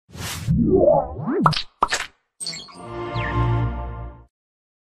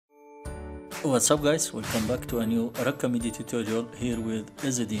What's up guys, welcome back to a new Raqmedia tutorial here with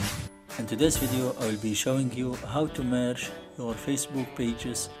Izzadeen. In today's video I will be showing you how to merge your Facebook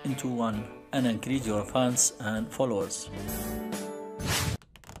pages into one and increase your fans and followers.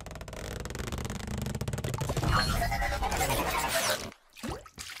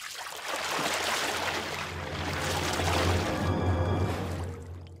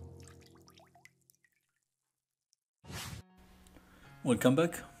 Welcome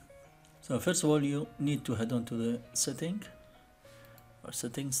back. So first of all, you need to head on to the settings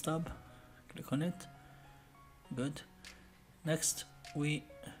tab, click on it. Good. Next we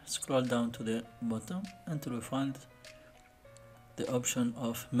scroll down to the bottom until we find the option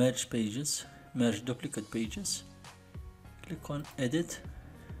of merge pages, merge duplicate pages. Click on edit.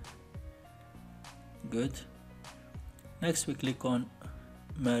 Good. Next we click on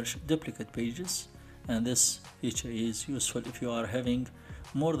merge duplicate pages, and this feature is useful if you are having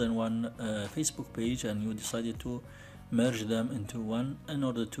more than one Facebook page and you decided to merge them into one in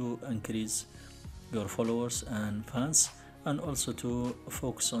order to increase your followers and fans, and also to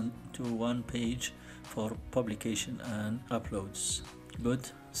focus on to one page for publication and uploads. Good.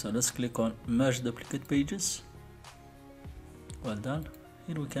 So let's click on merge duplicate pages. Well done.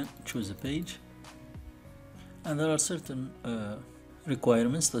 Here we can choose a page, and there are certain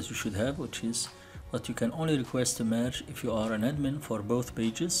requirements that you should have, which is that you can only request to merge if you are an admin for both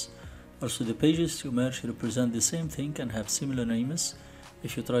pages. Also, the pages you merge represent the same thing and have similar names.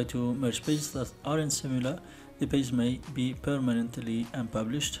 If you try to merge pages that aren't similar, the page may be permanently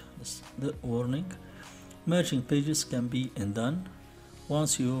unpublished. That's the warning. Merging pages can be undone.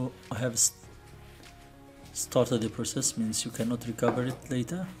 Once you have started the process, means you cannot recover it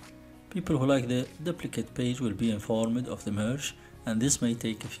later. People who like the duplicate page will be informed of the merge, and this may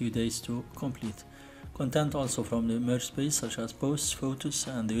take a few days to complete. Content also from the merge page, such as posts, photos,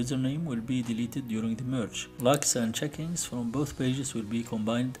 and the username, will be deleted during the merge. Likes and checkings from both pages will be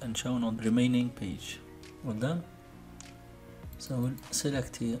combined and shown on the remaining page. Well done. So we'll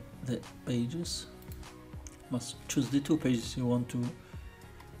select here the pages. Must choose the two pages you want to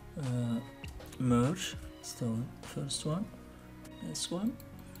merge. So first one, this one.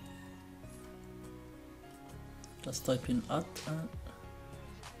 Just type in @ and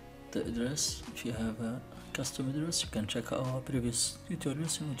the address. If you have a custom address, you can check our previous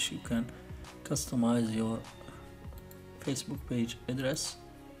tutorials in which you can customize your Facebook page address.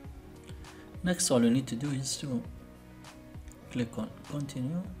 Next, all you need to do is to click on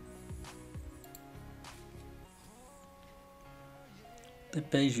continue. The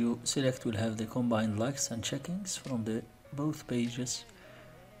page you select will have the combined likes and checkings from the both pages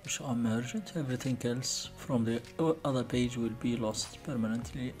which are merged. Everything else from the other page will be lost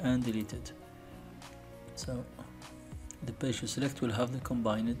permanently and deleted. So the page you select will have the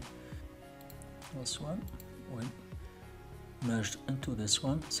combined. This one will merge into this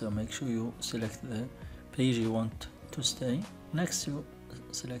one, so make sure you select the page you want to stay. Next you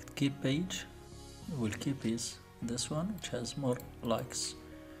select keep page. We'll keep this one, which has more likes,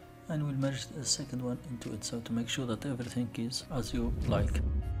 and we'll merge the second one into it, so to make sure that everything is as you like.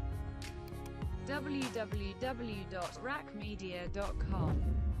 www.raqmedia.com.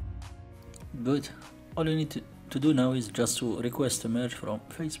 Good. All you need to do now is just to request a merge from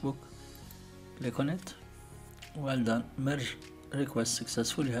Facebook. Click on it. Well done. Merge request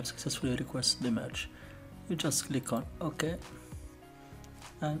successful. You have successfully requested the merge. You just click on OK,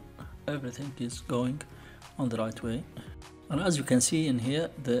 and everything is going on the right way. And as you can see in here,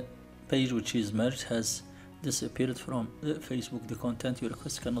 the page which is merged has disappeared from the Facebook. The content you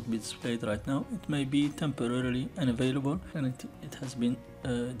request cannot be displayed right now. It may be temporarily unavailable, and it has been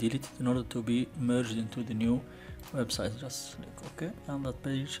deleted in order to be merged into the new website. Just click OK, and that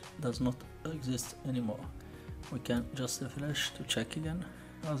page does not exist anymore. We can just refresh to check again.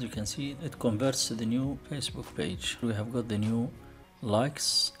 As you can see, it converts to the new Facebook page. We have got the new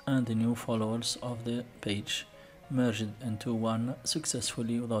likes and the new followers of the page merged into one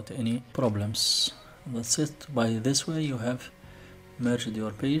successfully without any problems. That's it. By this way you have merged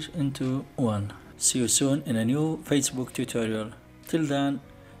your page into one. See you soon in a new Facebook tutorial. Till then,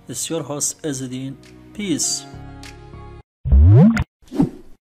 this is your host Izzadeen. Peace.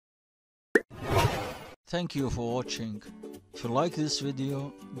 Thank you for watching. If you like this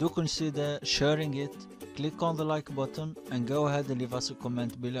video, do consider sharing it. Click on the like button and go ahead and leave us a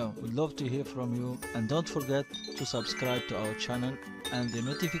comment below. We'd love to hear from you, and don't forget to subscribe to our channel and the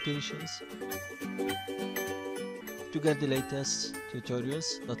notifications to get the latest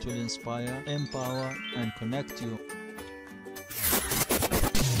tutorials that will inspire, empower and connect you.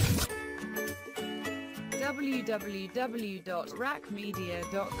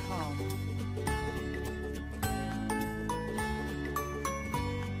 www.raqmedia.com.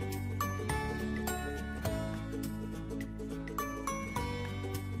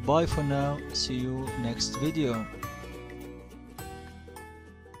 Bye for now, see you next video.